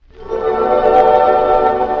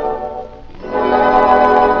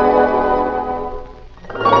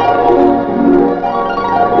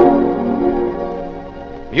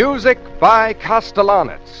Music by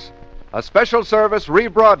Castellanets, a special service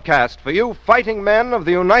rebroadcast for you fighting men of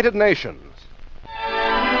the United Nations.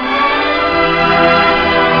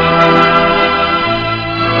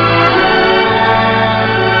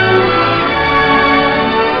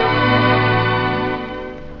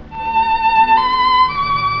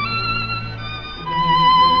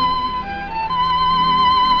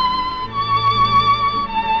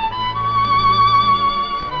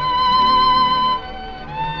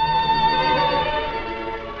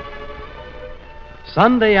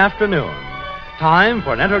 Sunday afternoon, time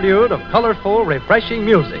for an interlude of colorful, refreshing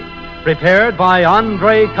music, prepared by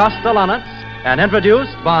Andre Castellanets and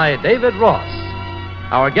introduced by David Ross.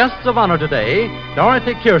 Our guests of honor today,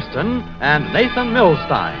 Dorothy Kirsten and Nathan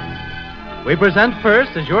Milstein. We present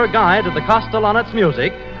first, as your guide to the Castellanets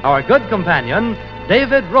music, our good companion,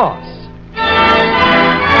 David Ross.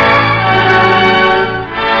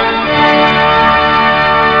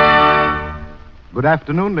 Good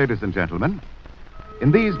afternoon, ladies and gentlemen.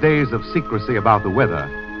 In these days of secrecy about the weather,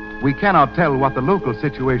 we cannot tell what the local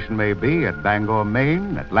situation may be at Bangor,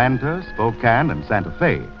 Maine, Atlanta, Spokane, and Santa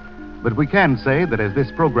Fe. But we can say that as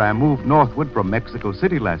this program moved northward from Mexico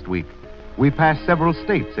City last week, we passed several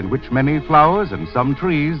states in which many flowers and some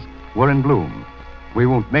trees were in bloom. We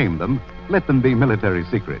won't name them, let them be military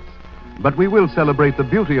secrets. But we will celebrate the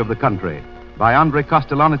beauty of the country by Andre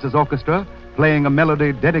Castellanets' orchestra playing a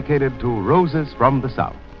melody dedicated to Roses from the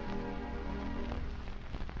South.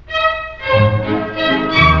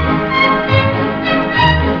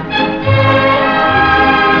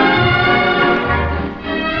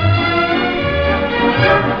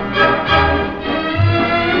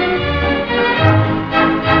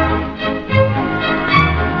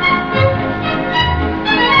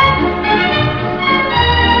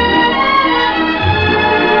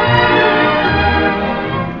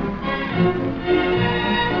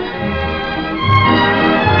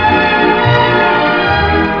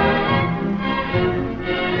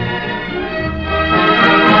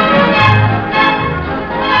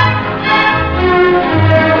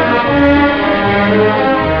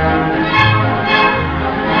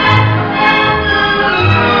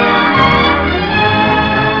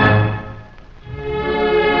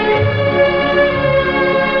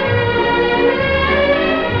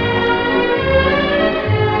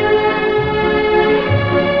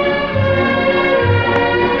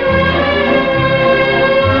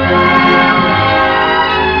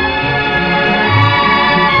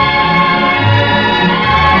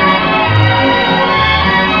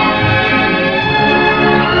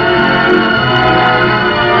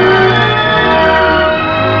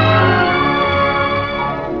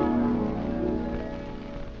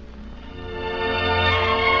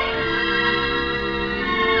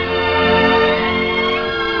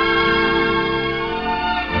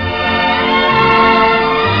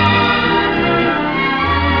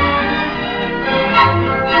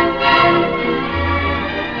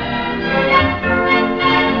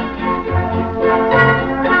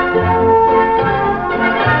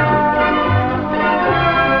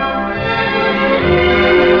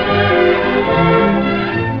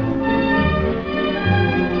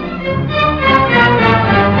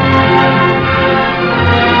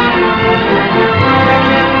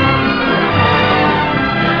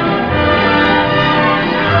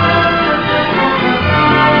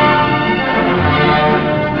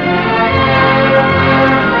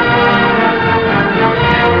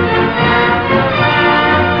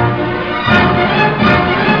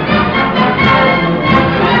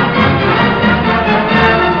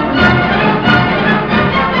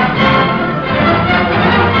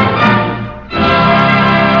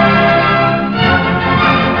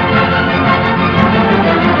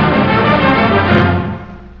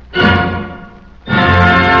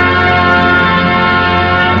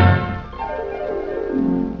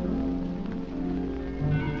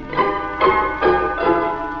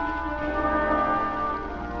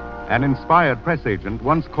 An inspired press agent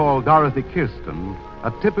once called Dorothy Kirsten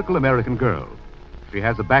a typical American girl. She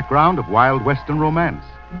has a background of wild Western romance.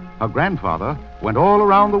 Her grandfather went all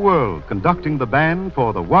around the world conducting the band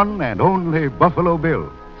for the one and only Buffalo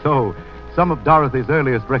Bill. So, some of Dorothy's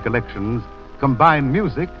earliest recollections combine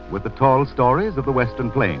music with the tall stories of the Western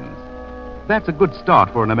plains. That's a good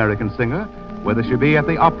start for an American singer, whether she be at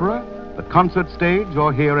the opera, the concert stage,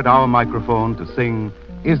 or here at our microphone to sing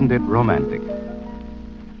Isn't It Romantic?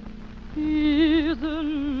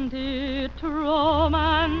 Isn't it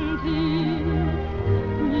romantic?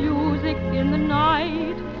 Music in the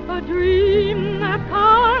night, a dream that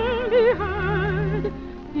can be heard.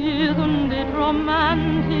 Isn't it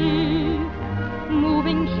romantic?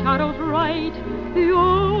 Moving shadows right, the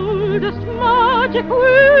old oldest magic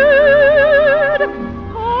word.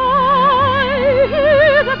 I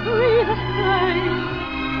hear the breezes play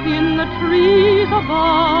in the trees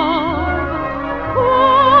above,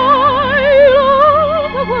 while all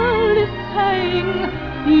the world is saying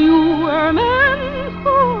you were meant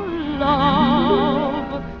for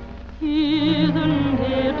love. Isn't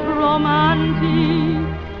it romantic,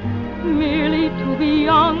 merely to be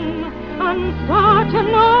young on such a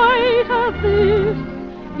night as this?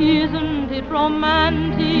 Isn't it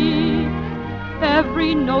romantic?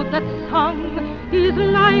 Every note that's sung is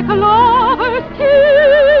like a lover's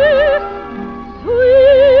kiss.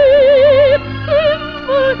 Sweet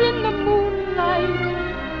symbols in the moonlight,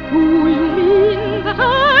 do you mean that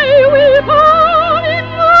I will fall in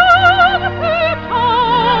love perchance?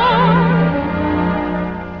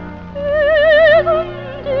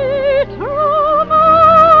 Isn't it romance?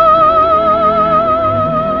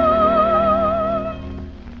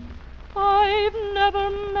 I've never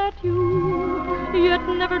met you, yet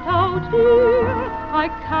never doubt, dear. I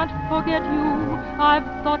can't forget you, I've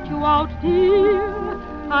thought you out, dear.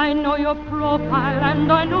 I know your profile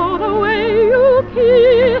and I know the way you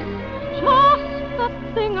kiss. Just the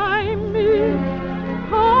thing I miss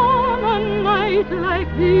on a night like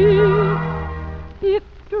this. If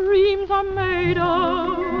dreams are made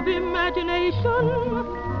of imagination,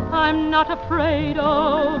 I'm not afraid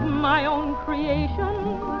of my own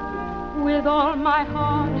creation. With all my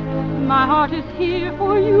heart is here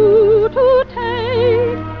for you to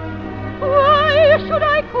take. Why should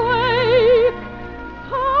I quake?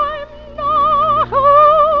 I'm not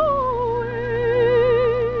awake.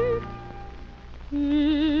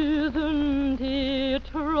 Isn't it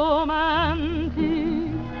romantic,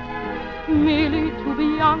 merely to be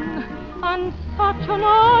young on such a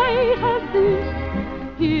night as this?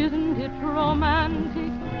 Isn't it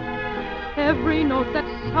romantic? Every note that's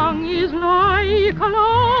sung is like a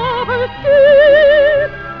lover's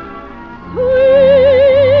kiss.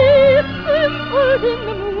 Sweet symbols in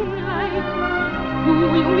the moonlight, do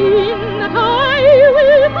you mean that I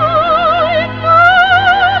will find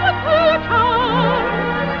love perchance?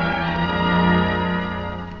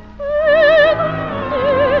 Isn't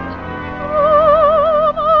it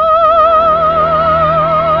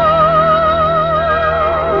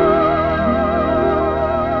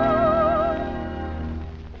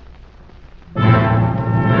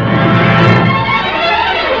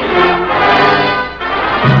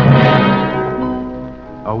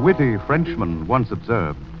A witty Frenchman once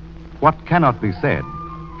observed, "What cannot be said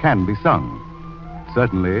can be sung."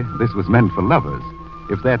 Certainly, this was meant for lovers.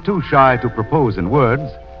 If they're too shy to propose in words,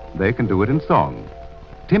 they can do it in song.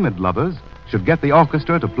 Timid lovers should get the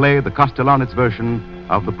orchestra to play the Castellanets version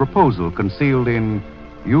of the proposal concealed in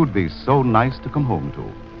 "You'd Be So Nice to Come Home To."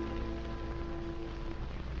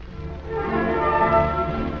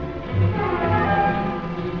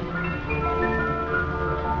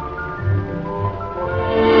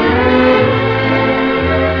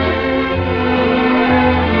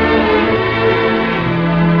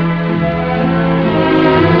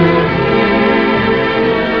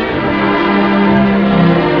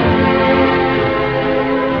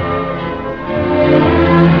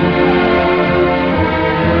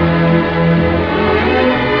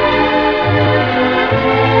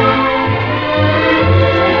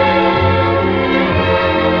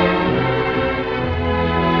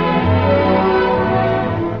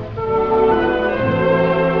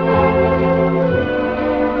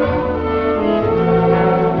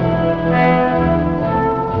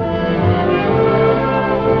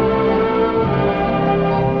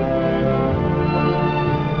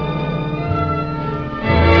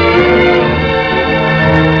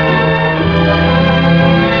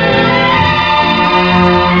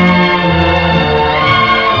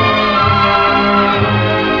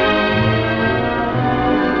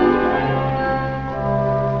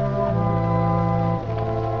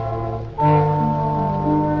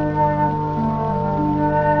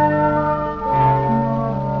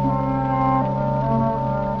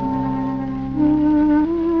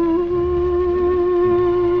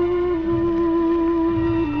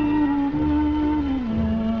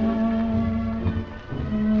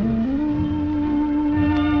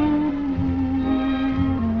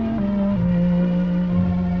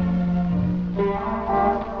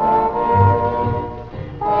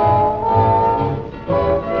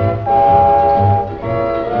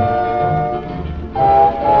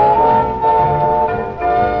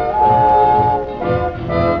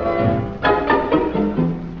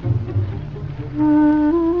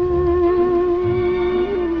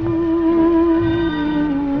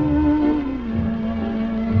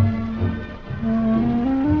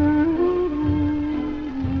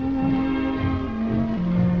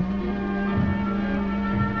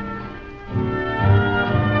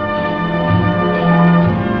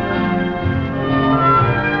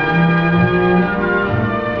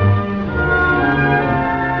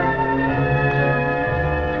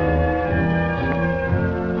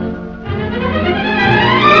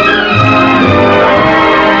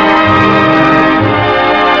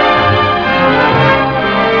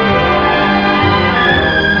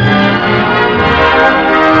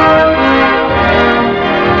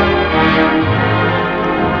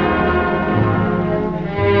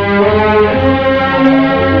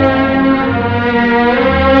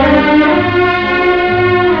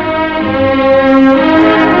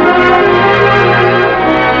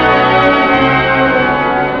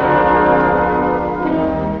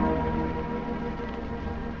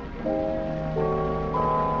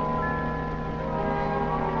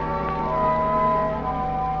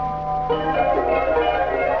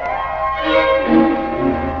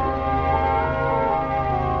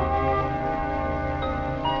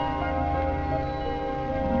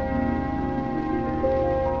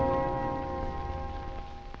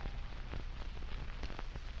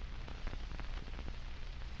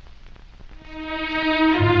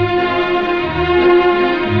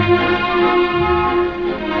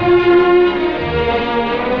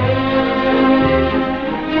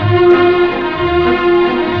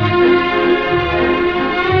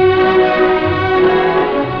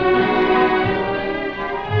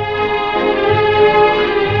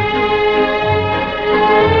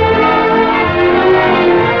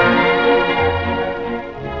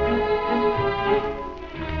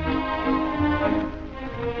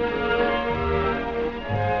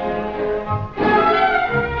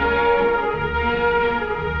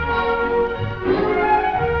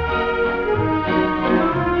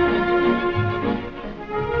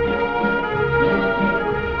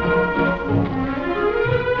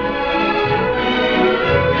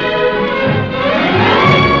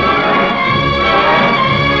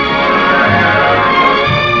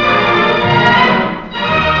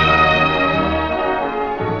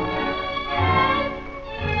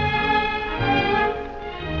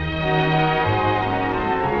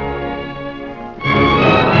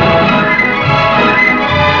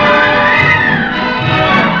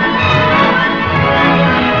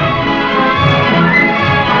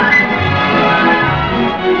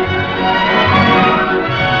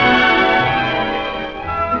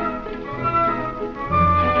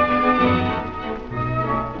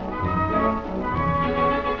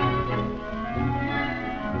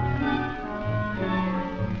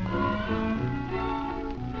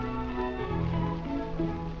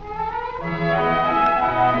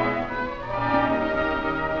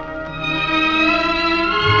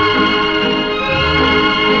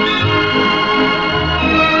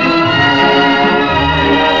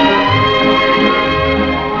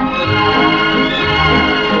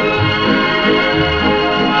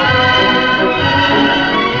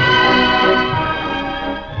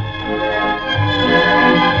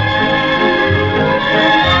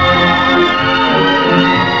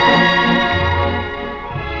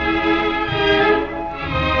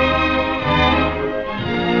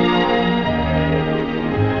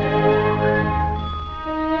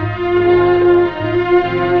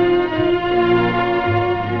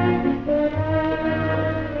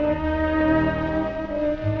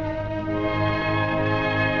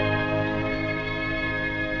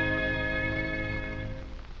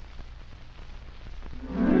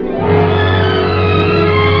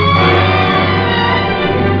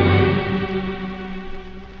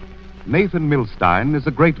 Nathan Milstein is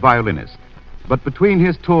a great violinist, but between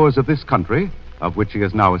his tours of this country, of which he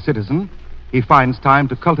is now a citizen, he finds time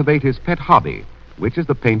to cultivate his pet hobby, which is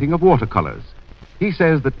the painting of watercolors. He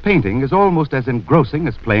says that painting is almost as engrossing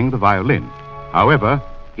as playing the violin. However,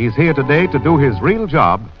 he's here today to do his real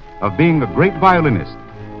job of being a great violinist,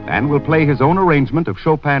 and will play his own arrangement of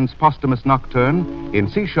Chopin's Posthumous Nocturne in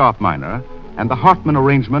C-sharp minor and the Hartmann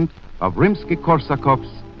arrangement of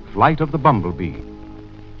Rimsky-Korsakov's Flight of the Bumblebee.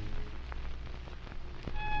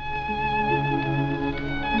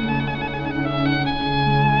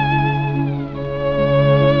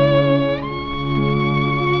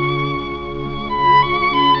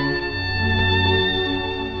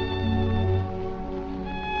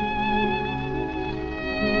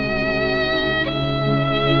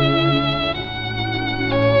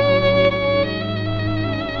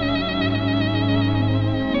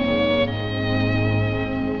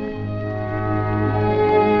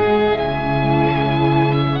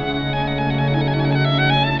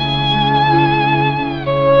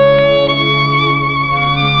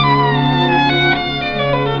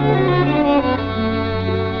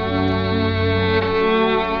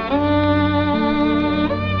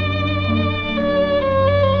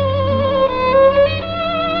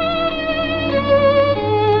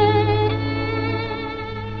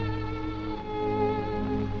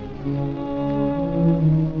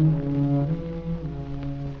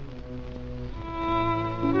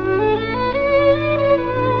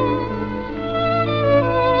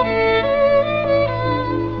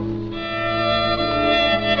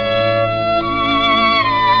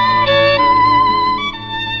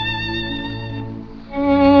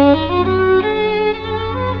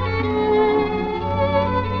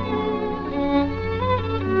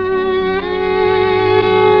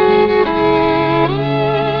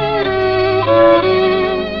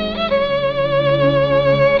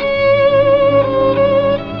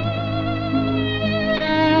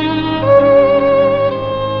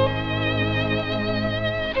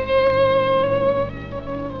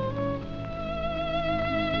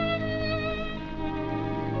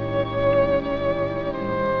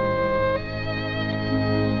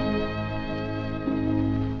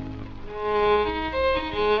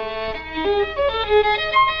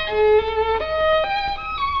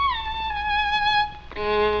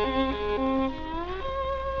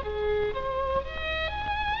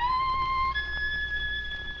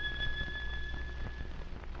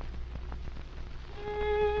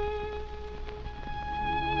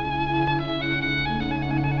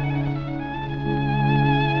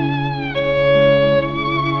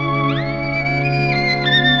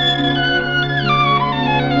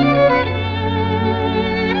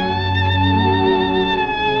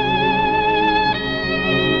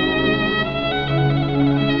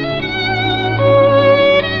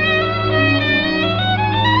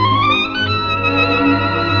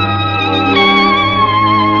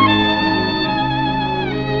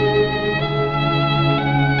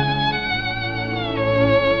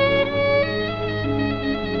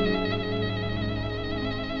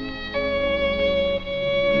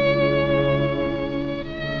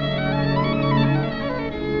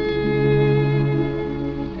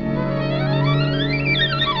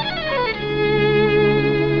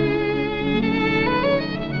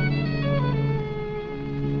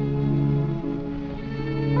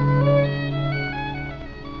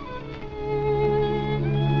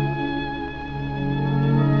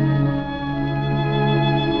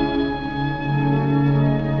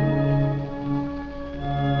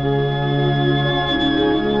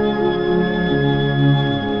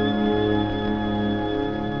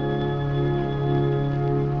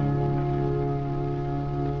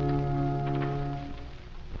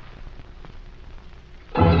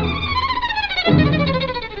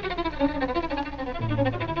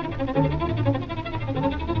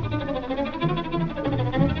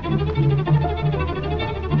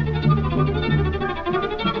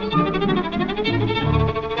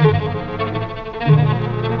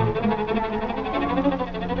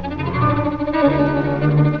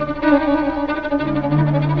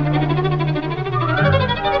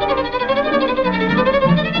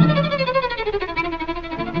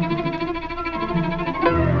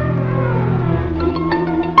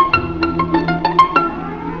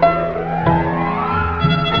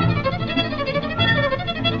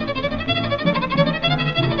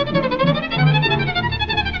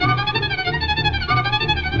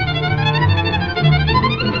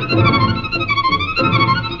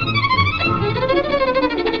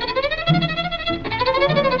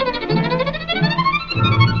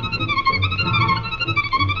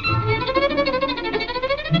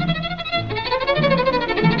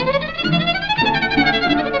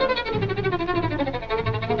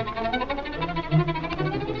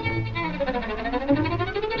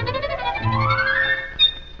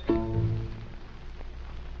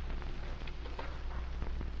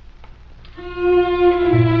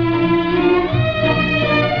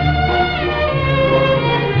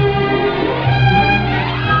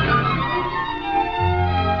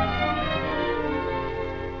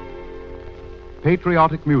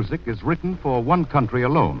 Patriotic music is written for one country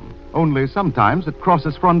alone, only sometimes it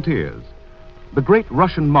crosses frontiers. The great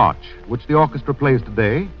Russian march, which the orchestra plays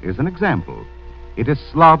today, is an example. It is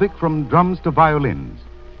Slavic from drums to violins.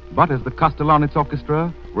 But as the Castellanets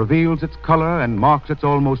Orchestra reveals its color and marks its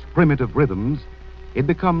almost primitive rhythms, it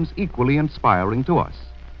becomes equally inspiring to us.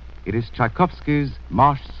 It is Tchaikovsky's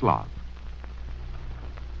Marsh Slav.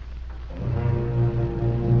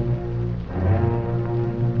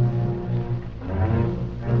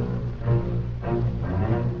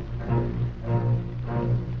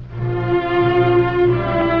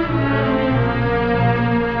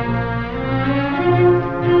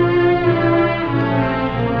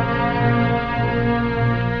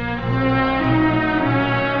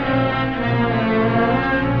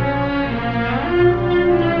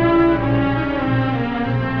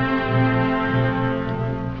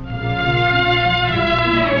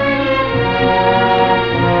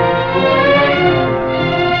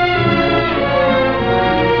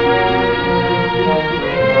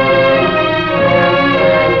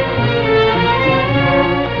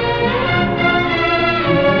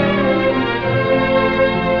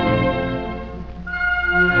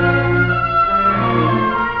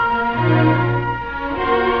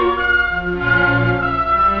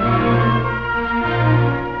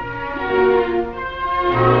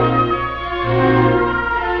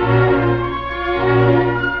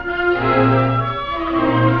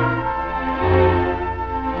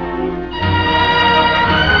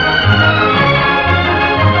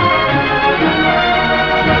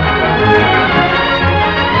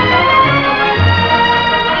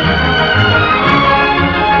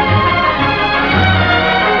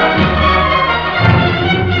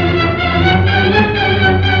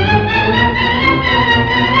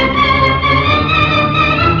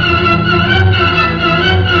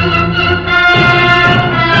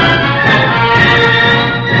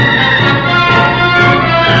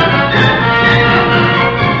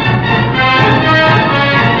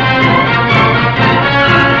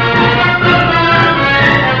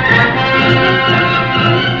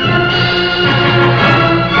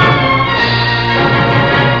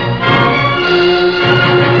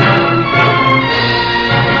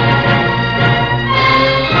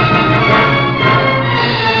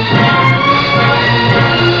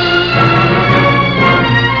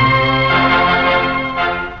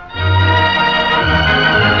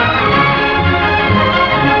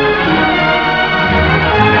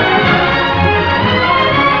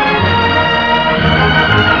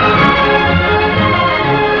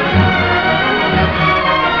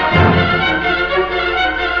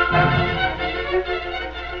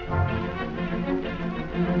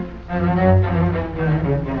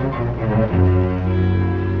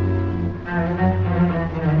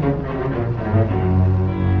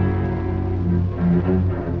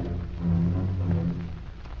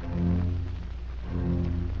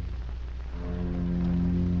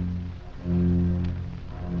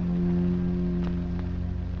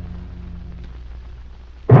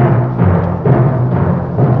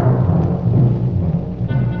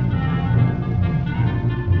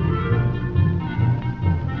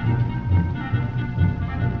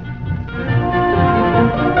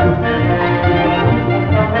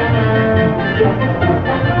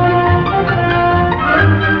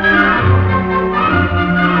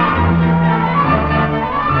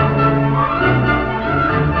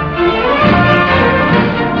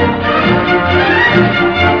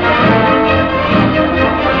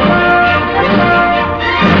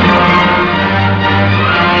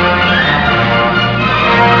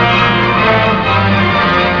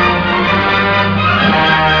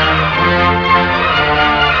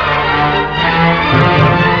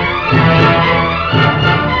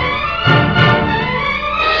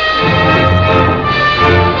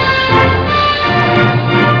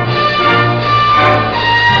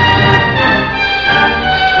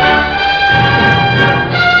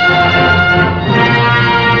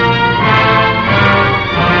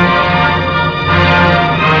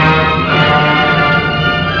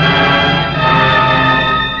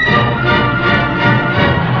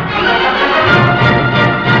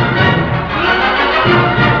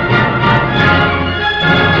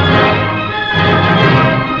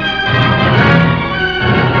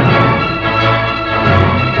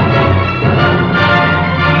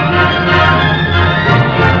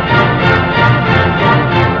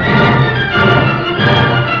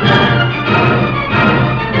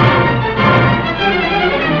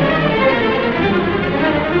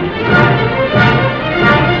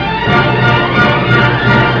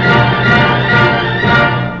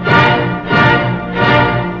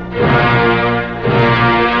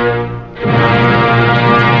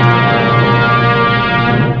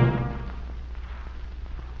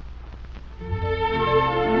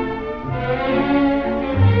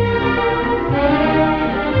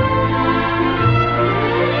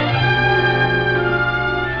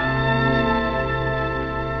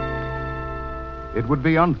 It would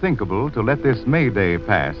be unthinkable to let this May Day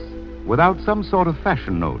pass without some sort of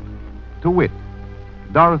fashion note. To wit,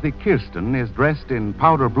 Dorothy Kirsten is dressed in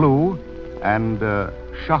powder blue and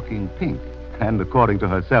shocking pink. And according to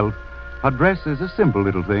herself, her dress is a simple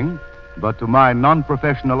little thing, but to my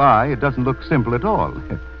non-professional eye, it doesn't look simple at all.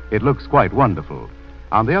 It looks quite wonderful.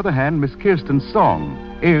 On the other hand, Miss Kirsten's song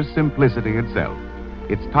is simplicity itself.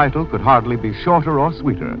 Its title could hardly be shorter or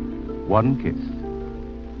sweeter. One Kiss.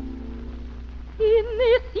 In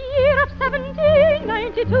this year of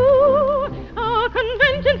 1792, our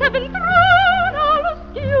conventions have been thrown all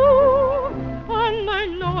askew, and I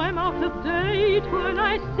know I'm out of date when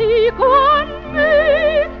I seek one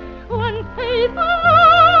mate, one faithful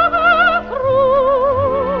lover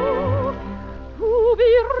true. To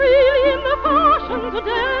be really in the fashion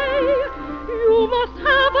today, you must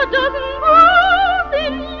have a dozen girls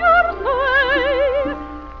in your sway,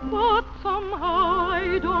 but somehow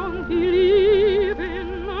I don't believe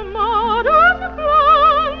in the modern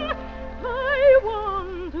plan. I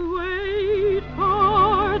want to wait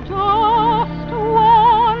for just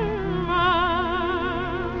one man.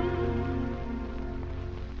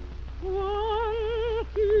 One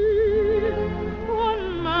kiss, one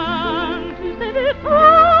man to say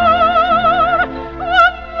before.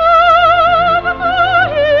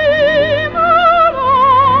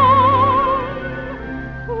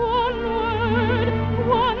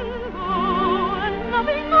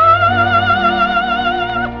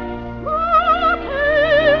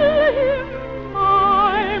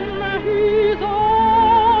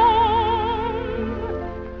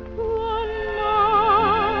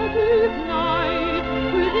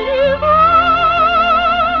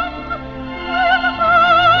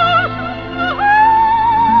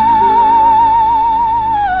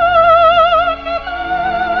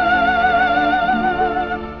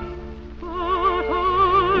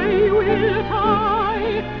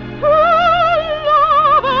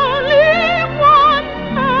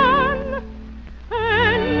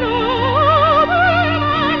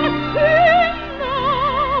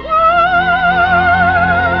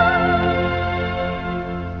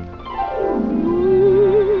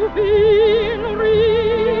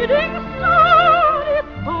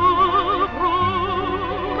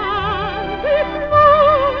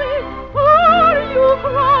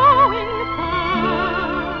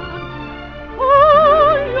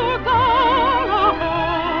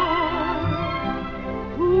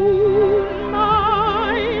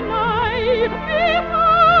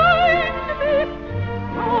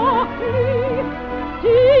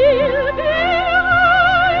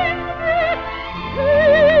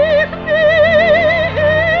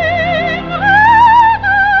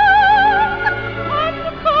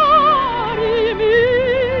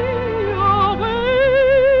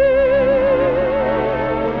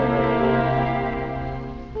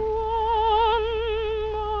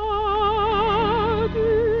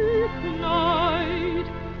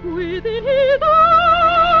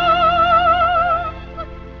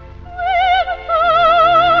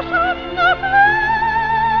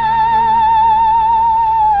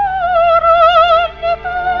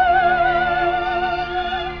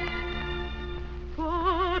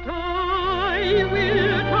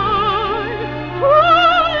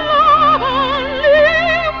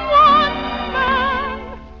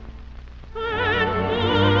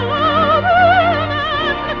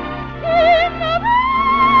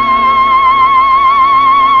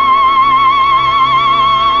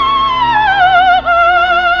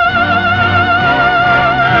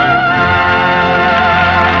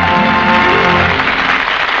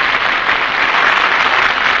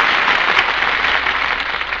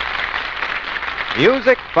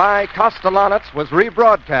 Music by Castellanets was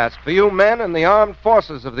rebroadcast for you men in the armed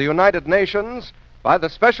forces of the United Nations by the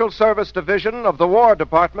Special Service Division of the War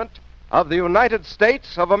Department of the United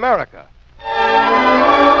States of America.